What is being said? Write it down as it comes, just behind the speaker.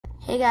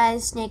Hey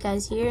guys, Snake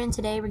Eyes here, and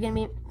today I'm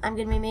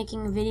gonna be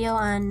making a video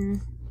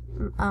on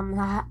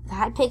the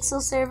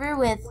Hypixel server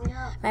with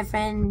my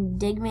friend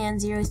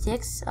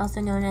Digman06,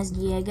 also known as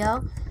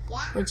Diego,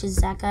 which is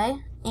that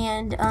guy,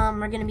 and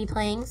we're gonna be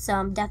playing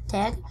some Death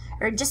Tag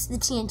or just the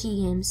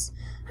TNT games.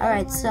 All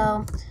right,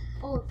 so.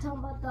 Oh, tell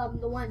them about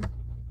the one.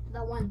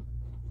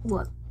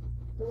 What?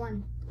 The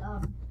one.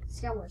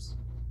 Sky Wars.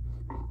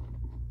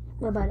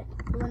 What about it?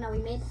 The one that we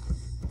made.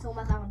 Tell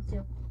them about that one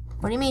too.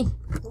 What do you mean?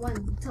 The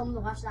one. Tell them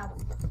to watch that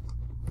one.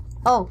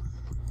 Oh.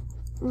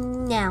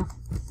 Now.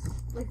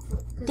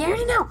 They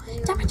already know.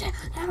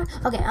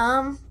 Okay.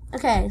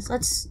 Okay. So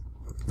let's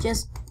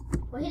just.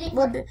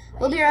 We'll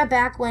be right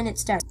back when it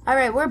starts. All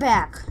right, we're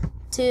back.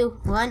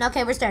 2, 1.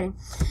 Okay, we're starting.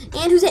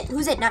 And who's it?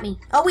 Who's it? Not me.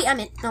 Oh wait, I'm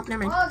it. Nope,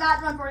 never mind. Oh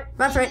God, run for it.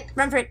 Run for it.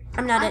 Run for it.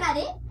 I'm not it.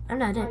 I'm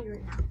not it. Oh, you're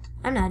it now.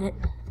 I'm not it.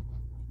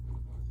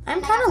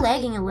 I'm kind of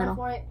lagging a little. Run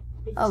for it.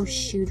 Oh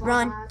shoot!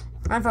 Run.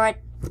 Run for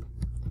it.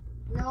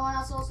 No one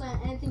else will say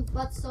anything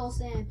but soul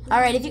sand.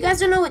 All right, if you guys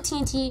don't know what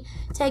TNT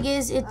tag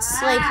is,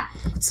 it's like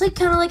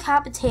kind of like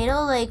hot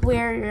potato, like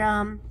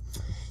where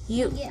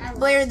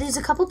where there's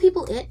a couple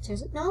people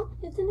no,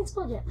 it didn't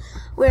explode yet.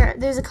 Where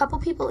there's a couple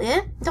people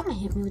don't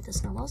hit me with the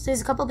snowballs.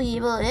 There's a couple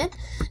people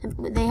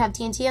they have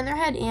TNT on their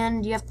head,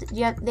 and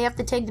they have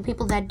to tag the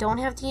people that don't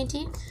have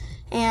TNT,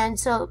 and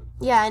so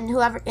yeah,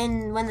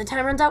 and when the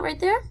time runs out right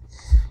there,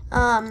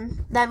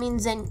 that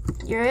means then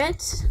you're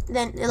it.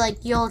 Then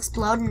like you'll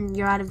explode and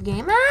you're out of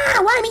game.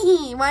 Ah, why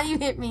me? Why do you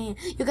hit me?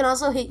 You can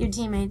also hit your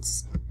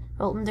teammates.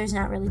 Well, there's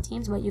not really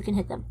teams, but you can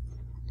hit them.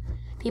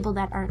 People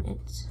that aren't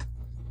it.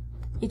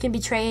 You can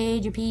betray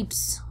your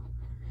peeps.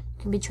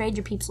 You can betray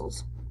your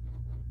peepsels.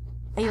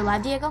 Are you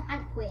alive, Diego? I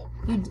quit.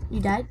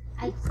 You died?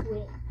 I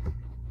quit.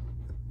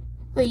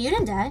 Wait, you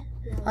didn't die?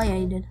 Yeah. Oh yeah,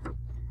 you did.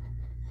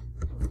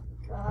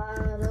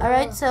 God,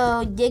 Alright,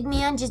 so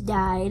Digman just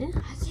died.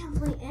 I can't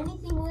play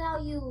anything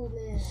without you,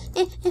 man.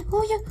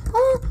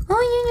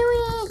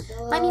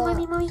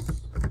 Mommy.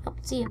 Oh,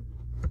 see you.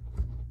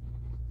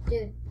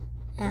 Dude,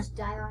 Yeah. just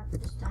die on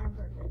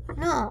purpose.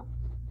 No.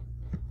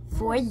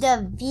 For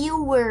the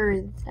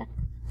viewers.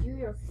 Do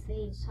your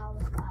face, how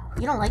was that?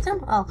 You don't like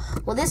them? Oh,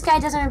 well, this guy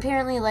doesn't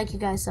apparently like you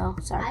guys, so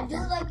sorry. I do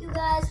like you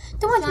guys.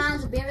 Don't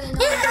Sean's barely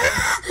annoying.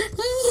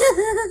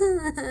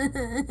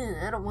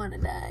 I don't want to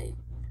die.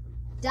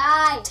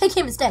 Die. Take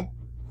him instead.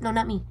 No,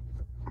 not me.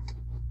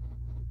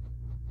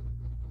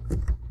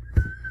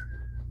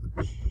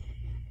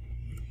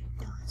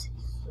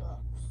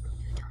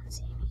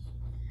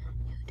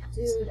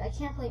 Dude, I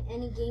can't play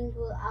any games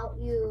without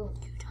you.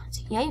 You don't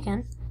see. Yeah, you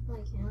can. No, I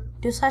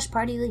can't. Do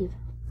 /party leave.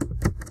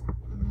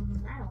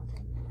 I don't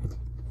think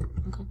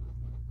Okay.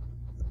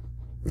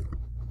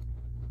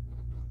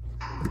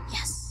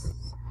 Yes.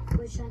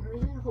 Wait, Sean, are you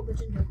doing a whole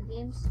bunch of Joker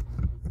games?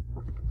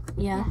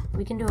 Yeah,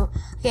 we can do it.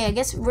 Okay, I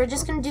guess we're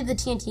just gonna do the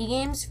TNT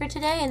games for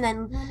today, and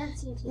then No, not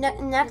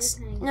TNT. next.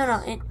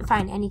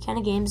 Fine, any kind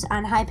of games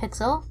on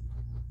Hypixel.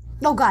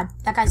 Oh God,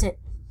 that guy's it.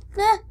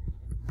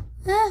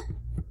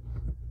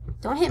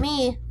 Don't hit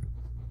me.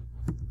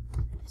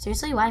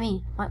 Seriously, why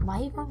me? Why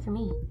are you going for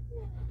me?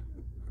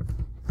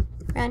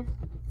 Run.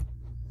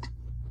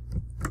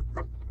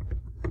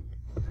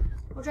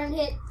 We're trying to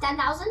hit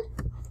 10,000?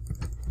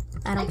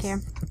 I don't care.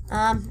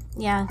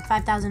 Yeah,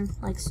 5,000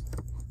 likes.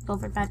 Go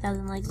for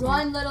 5,000 likes.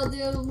 Run, little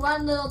dude.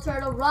 Run, little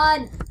turtle.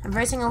 Run. I'm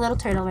versing a little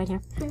turtle right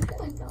here. Run,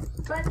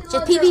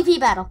 Just PvP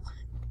battle.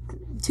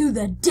 To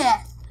the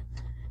death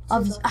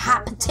of a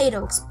hot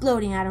potato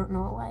exploding. I don't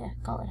know why I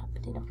call it hot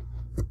potato.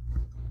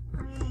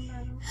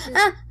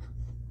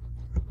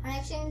 My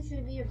next game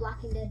should be your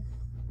Blocking Dead.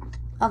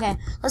 Okay,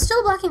 let's do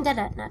the Blocking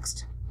Dead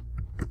next.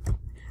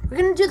 We're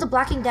gonna do the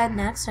Blocking Dead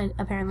next,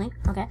 apparently.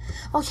 Okay.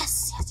 Oh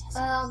yes.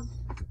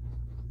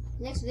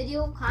 Next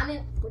video,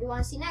 comment what do you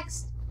want to see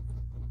next.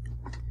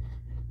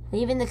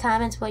 Leave in the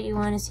comments what you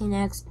want to see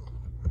next,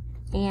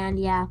 and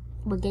yeah,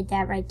 we'll get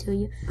that right to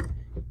you.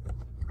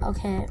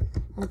 Okay,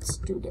 let's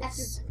do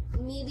this.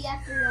 Maybe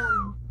after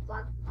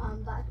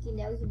Blocking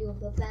Dead, we can do a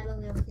build battle,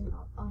 and then we can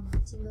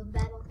team build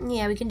battle.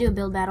 Yeah, we can do a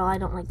build battle. I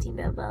don't like team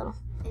build battle.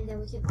 And then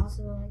we can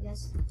also, I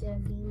guess, get a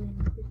game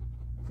and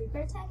creeper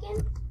attack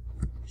in.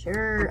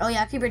 Sure. Oh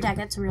yeah, creeper attack.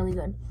 That's really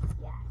good.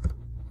 Yeah.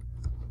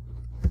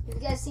 If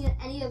you guys seen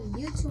any of other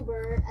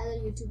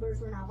YouTubers,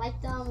 we're not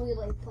like them. We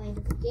like playing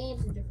different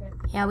games and different.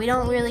 Yeah, we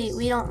don't really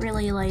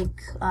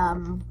like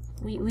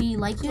we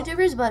like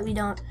YouTubers, but we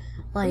don't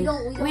like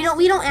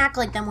we don't act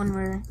like them when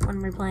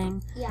we're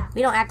playing. Yeah.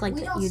 We don't act like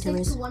we don't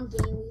YouTubers. Stick to one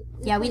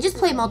game. We just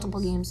play multiple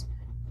games.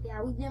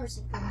 Yeah, we've never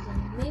stick to one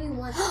game. Maybe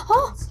once.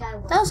 Oh,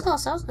 Skywars. that was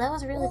close. That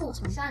was a really close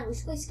one. Sean, we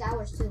should play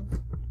Skywars too.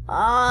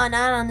 Oh,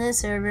 not on this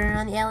server,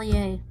 on the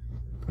LEA.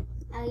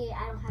 LEA,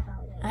 I don't have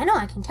LEA. I know,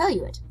 I can tell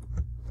you it.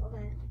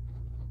 Okay.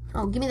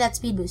 Oh, give me that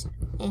speed boost.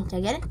 Did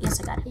I get it? Yes,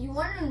 I got it. Are you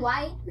wondering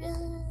why?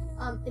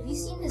 Have you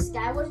seen the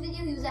Skywars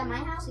video? He was at my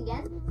house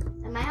again.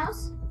 At my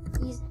house,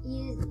 he's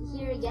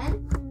here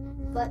again.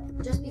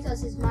 But just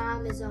because his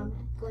mom is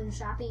going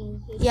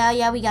shopping,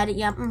 yeah, we got it.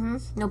 Yeah,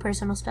 no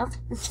personal stuff.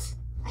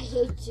 I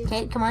hate you.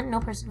 Okay, come on, no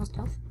personal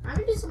stuff. I'm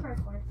gonna do some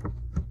parkour.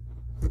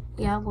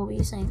 Yeah, what were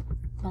you saying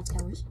about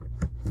Skywars?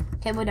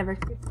 Okay, whatever.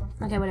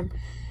 Okay, whatever.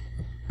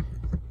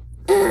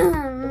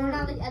 We're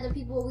not like other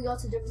people. We go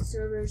to different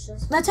servers.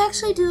 Let's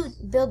actually do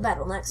build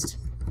battle next.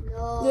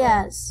 No.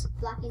 Yes.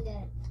 Blocking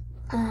Dead.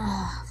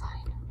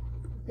 Fine.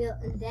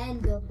 And then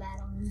build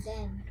battle, and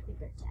then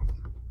creeper attack.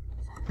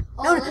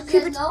 Oh, No, let you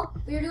guys know,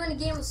 we were doing a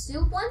game of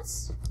soup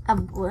once.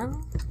 What?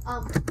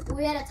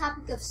 We had a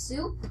topic of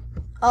soup.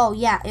 Oh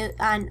yeah,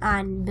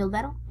 on build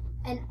battle.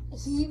 And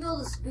he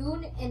built a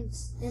spoon In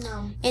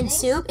things.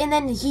 soup, and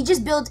then he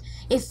just built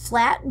a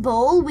flat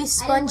bowl with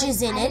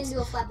sponges in I it. didn't do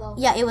a flat bowl.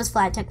 Yeah, it was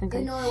flat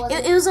technically. No, it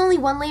wasn't. It was only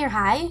one layer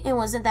high. It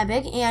wasn't that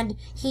big, and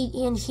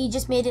he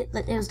just made it.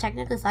 It was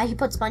technically flat. He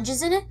put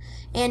sponges in it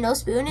and no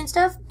spoon and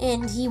stuff,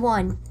 and he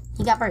won.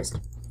 He got first,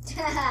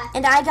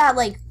 and I got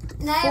like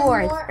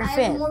fourth or I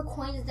fifth. have more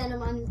coins than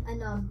him in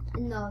the.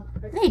 No,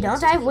 you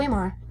don't. I have way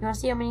more. You want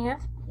to see how many you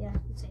have? Yeah,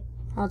 let's see.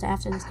 Oh, it's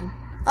after this game.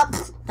 Oh,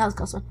 that was a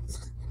close one.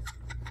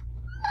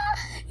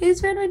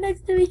 He's right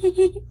next to me.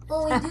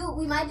 Well,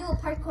 we might do a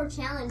parkour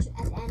challenge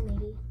at the end,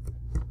 maybe.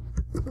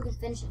 We can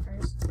finish it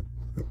first.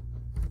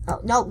 Oh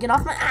no! Get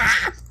off my!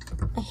 Ah!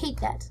 I hate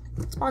that.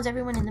 It spawns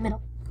everyone in the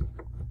middle.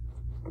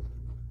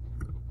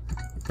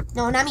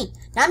 No, not me.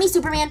 Not me,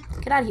 Superman.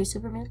 Get out of here,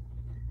 Superman.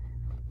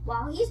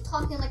 While he's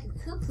talking like a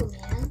cuckoo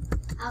man,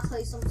 I'll tell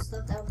you some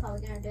stuff that we're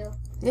probably gonna do.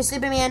 You're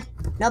Superman.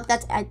 Nope,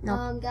 that's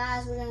no.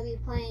 Guys, we're gonna be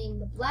playing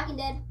the Black and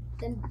Dead,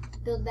 then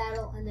build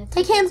battle, and then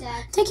Take him.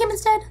 attack. Take him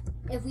instead.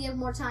 If we have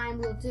more time,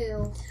 we'll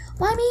do.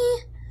 Why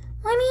me?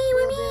 Why me?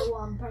 Why me?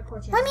 We'll do parkour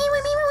challenge. Why me?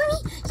 Why me? Why me?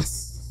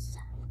 Yes.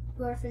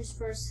 Whoever finishes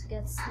first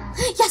gets.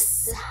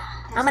 Yes.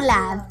 I'm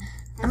alive.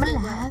 I'm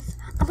alive.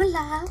 I'm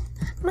alive.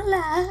 I'm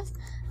alive.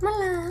 I'm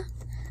alive.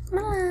 I'm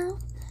alive.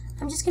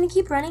 I'm just gonna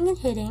keep running and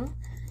hitting.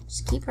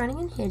 Just keep running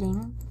and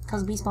hitting.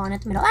 Because we spawn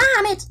at the middle. Ah,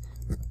 I'm it!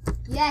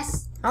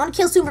 Yes! I want to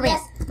kill Superman.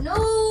 Yes!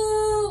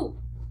 No!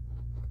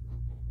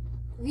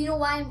 You know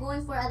why I'm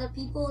going for other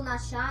people, not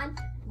Sean?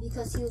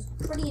 Because he was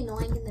pretty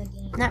annoying in the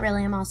game. Not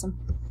really, I'm awesome.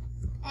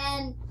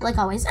 And... like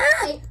always.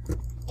 Ah!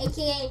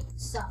 AKA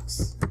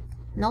sucks.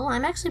 No,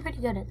 I'm actually pretty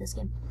good at this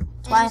game.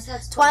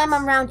 That's why I'm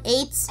around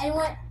 8.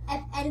 If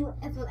anyone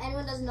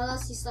doesn't know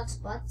this, he sucks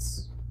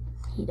butts.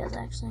 He does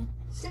actually.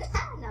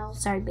 No.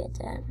 Sorry, bit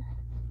that.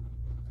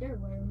 You're a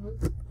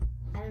werewolf.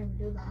 I don't even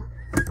do that.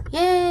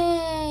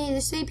 Yay!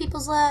 There's 3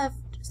 peoples left.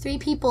 There's 3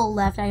 people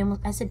left. I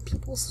said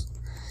peoples.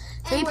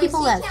 3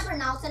 people left. He can't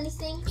pronounce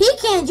anything. He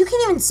can't. You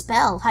can't even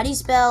spell. How do you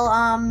spell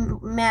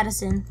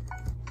Madison?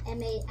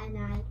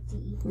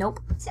 M-A-N-I-D-E. Nope.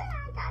 I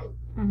got it.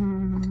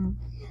 Mm-hmm.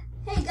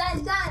 Hey guys,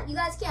 you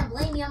guys can't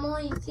blame me. I'm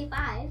only in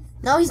K5.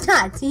 No, he's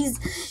not. He's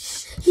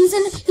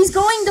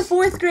going to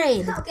 4th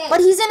grade. Okay.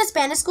 But he's in a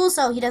Spanish school,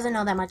 so he doesn't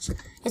know that much.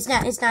 It's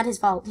not his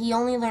fault. He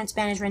only learned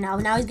Spanish right now.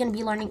 Now he's gonna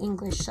be learning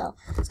English, so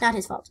it's not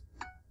his fault.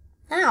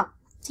 Ow.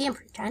 See, I'm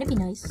trying to be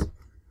nice.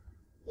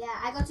 Yeah,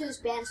 I go to a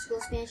Spanish school,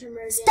 Spanish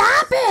immersion.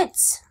 Stop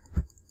it!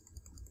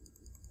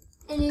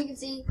 And you can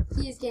see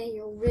he's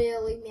getting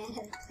really mad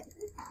at the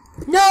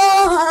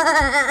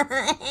No!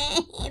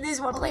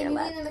 There's one player you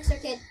left. in the mixer,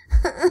 kid.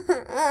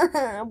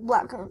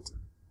 Black hunt.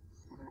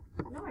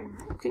 No, we're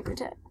not. Creeper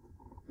tech.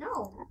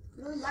 No.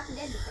 We're Black and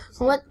Dead.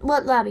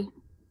 What lobby?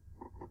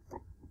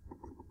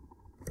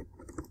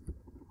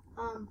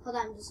 Hold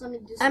on. Just let me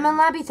do something. I'm on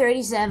lobby Hold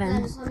 37.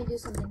 on, just let me do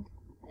something.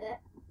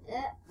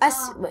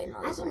 Wait, no,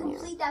 I there's can one here.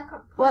 complete that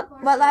What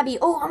lobby?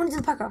 Oh, I want to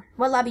do the parkour.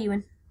 What lobby you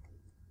in?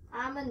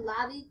 I'm in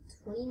lobby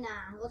 29.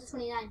 What's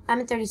 29? I'm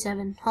in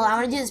 37. Hold on, I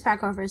want to do this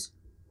parkour first.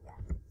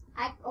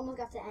 I almost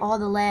got to end. Oh,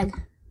 the lag.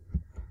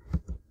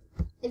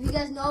 If you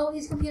guys know,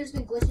 his computer's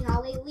been glitching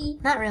out lately.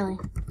 Not really.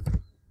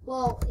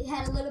 Well, it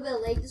had a little bit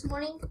of lag this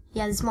morning.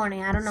 Yeah, this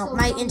morning. I don't know. So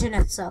My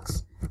internet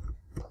sucks.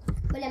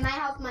 But in my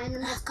house, my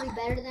internet's pretty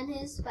better than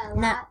his by a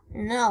No, lot.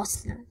 no,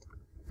 it's not.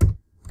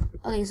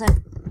 Okay, so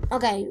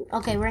okay,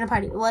 we're in a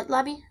party. What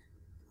lobby?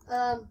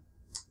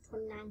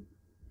 29.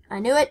 I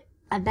knew it.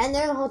 I've been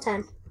there the whole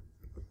time.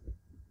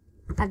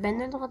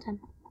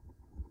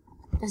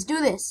 Let's do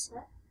this.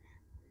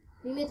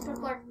 We made the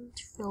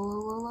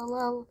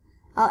parkour.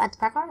 Oh, at the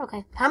parkour?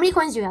 Okay. How many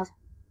coins do you have?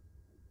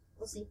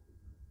 We'll see.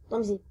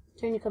 Let me see.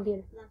 Turn your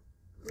computer. No.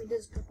 Let me do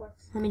this parkour.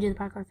 Let me do the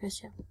parkour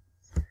first, yeah.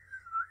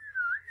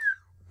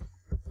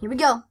 Here we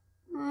go.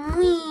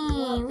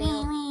 Wee,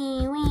 wee,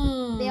 wee,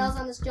 wee. Fails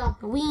on this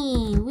jump.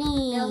 Wee,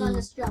 wee. Fails on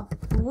this jump.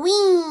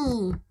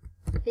 Wee.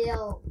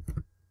 Fail.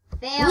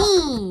 Fail.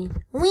 Wee,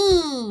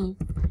 wee,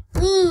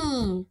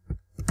 wee,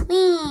 wee,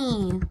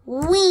 wee,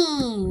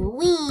 wee,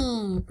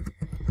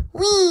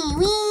 wee,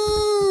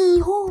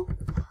 wee, oh,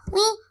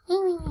 wee,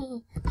 wee,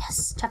 wee.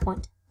 Yes,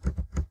 checkpoint.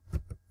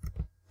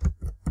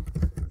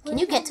 Can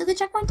you get to the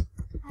checkpoint?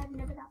 I've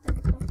never got there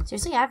before.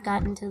 Seriously, I've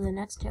gotten to the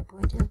next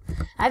checkpoint too.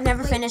 I've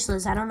never finished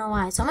this. I don't know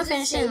why. Someone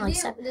finished it in like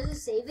 7. Does it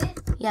save it?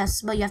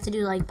 Yes, but you have to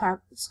do like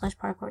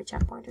parkour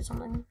checkpoint or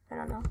something. I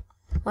don't know.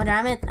 But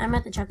I'm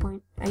at the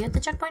checkpoint. Are you at the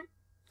checkpoint?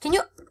 Can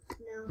you?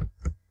 No.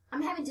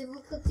 I'm having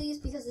difficulties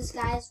because this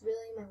guy is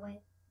really in my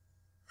way.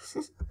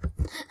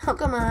 Oh,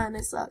 come on.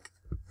 I suck.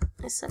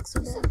 I suck so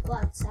You bad. suck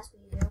butts, that's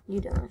what you do.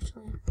 You do,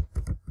 actually.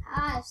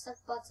 I suck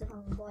butts at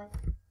home, boy.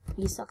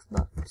 He sucks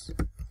butts.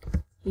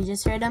 You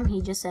just heard him.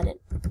 He just said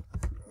it.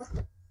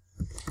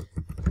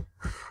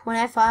 When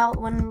I fall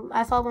one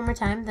more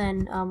time,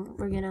 then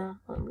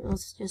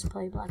let's just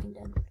play Blocking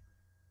Dead.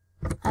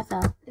 I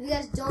fell. If you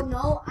guys don't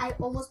know, I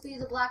almost beat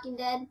The Blocking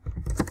Dead.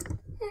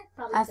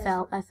 Probably I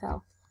because-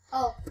 fell.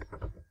 Oh,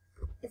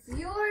 if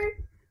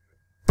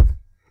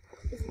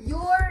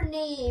your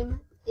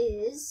name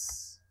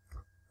is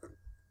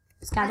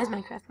Scott is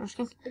Minecraft. I'm just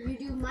kidding. if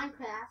you do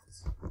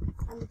Minecraft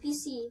on the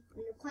PC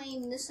and you're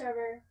playing this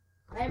server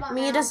right about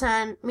Meet now, us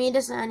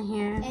on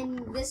here. and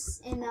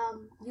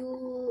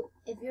you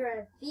if you're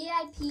a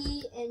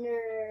VIP and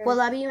you're What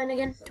lobby you in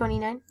again?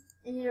 29.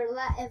 and you're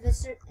if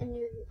it's and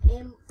you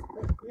aim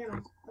wait, never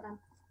mind, hold on.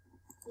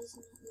 Easy.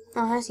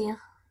 Oh, I see you.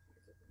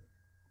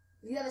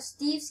 If you have a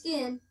Steve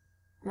skin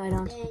No, I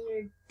don't. and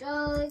you're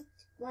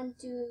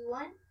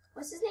Doug121,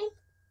 what's his name?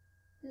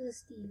 Who's a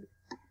Steve?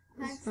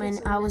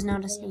 I was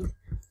not a Steve.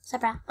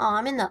 Separate. Oh,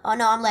 I'm in the. Oh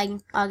no, I'm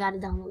lagging. Oh, I gotta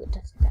download it.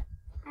 Okay.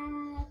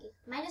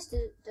 Mine just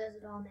does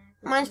it all now.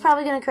 Mine's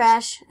probably gonna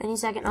crash any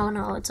second. Oh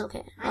no, it's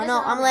okay. Oh Mine no,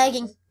 does it I'm all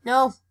lagging.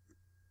 now. No,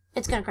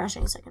 it's gonna crash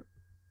any second.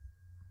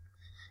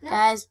 No.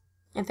 Guys,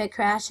 if it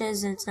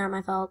crashes, it's not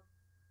my fault.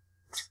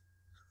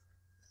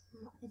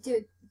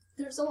 Dude,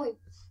 there's only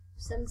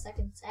 7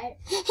 seconds.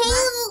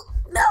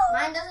 No.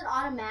 Mine does it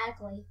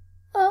automatically.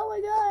 Oh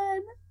my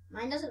god.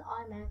 Mine does it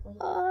automatically.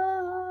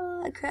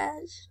 Oh, I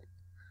crashed.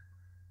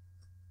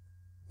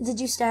 Did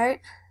you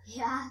start?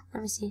 Yeah.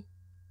 Let me see.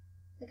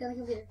 Look on the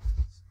computer.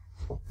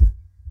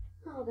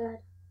 Oh god.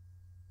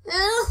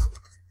 Help!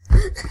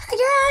 I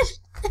crashed!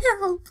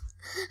 Help!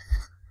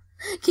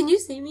 Can you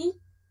see me?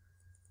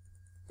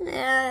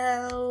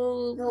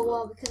 No. No,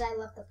 well, because I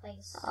left the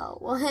place. Oh,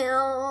 well,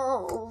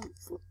 help.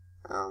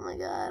 Oh my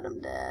god, I'm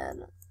dead.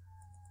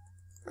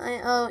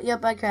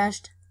 Yep, I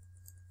crashed.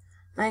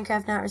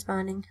 Minecraft not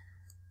responding.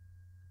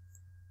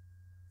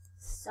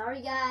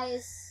 Sorry,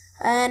 guys.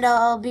 And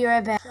I'll be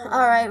right back.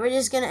 Alright, we're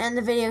just gonna end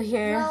the video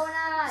here. No, we're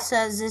not.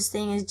 Says this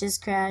thing is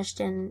just crashed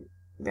and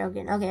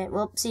broken. Okay,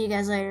 well, see you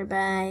guys later.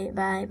 Bye,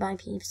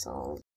 peeps.